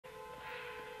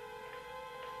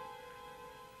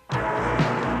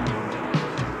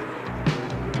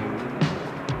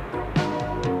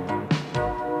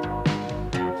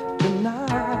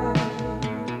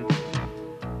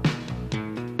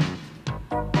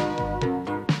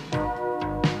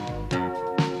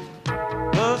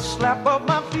slap of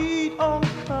my feet on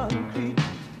concrete,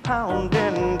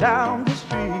 pounding down the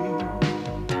street.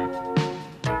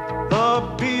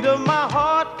 The beat of my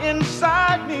heart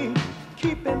inside me,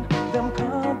 keeping them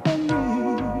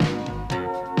company.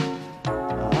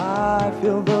 I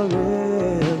feel the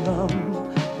rhythm,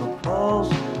 the pulse,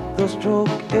 the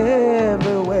stroke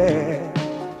everywhere,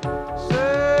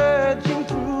 surging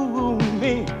through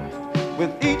me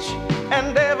with each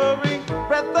and every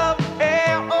breath of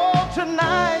air. Oh,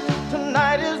 tonight,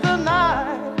 tonight is the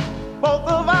night. Both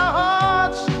of our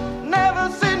hearts never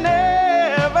say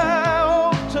never.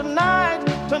 Oh, tonight,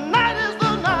 tonight is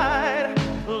the night.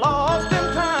 Lost in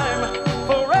time,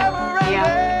 forever and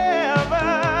ever.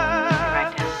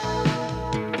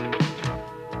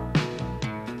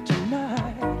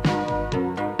 Tonight,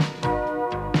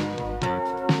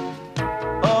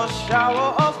 a shower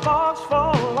of sparks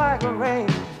fall like rain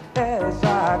as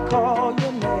I call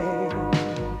your name.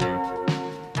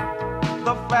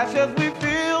 The flashes, we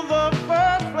feel the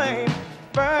first flame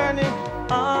burning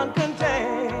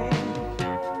uncontained.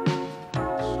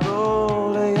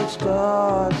 Slowly it starts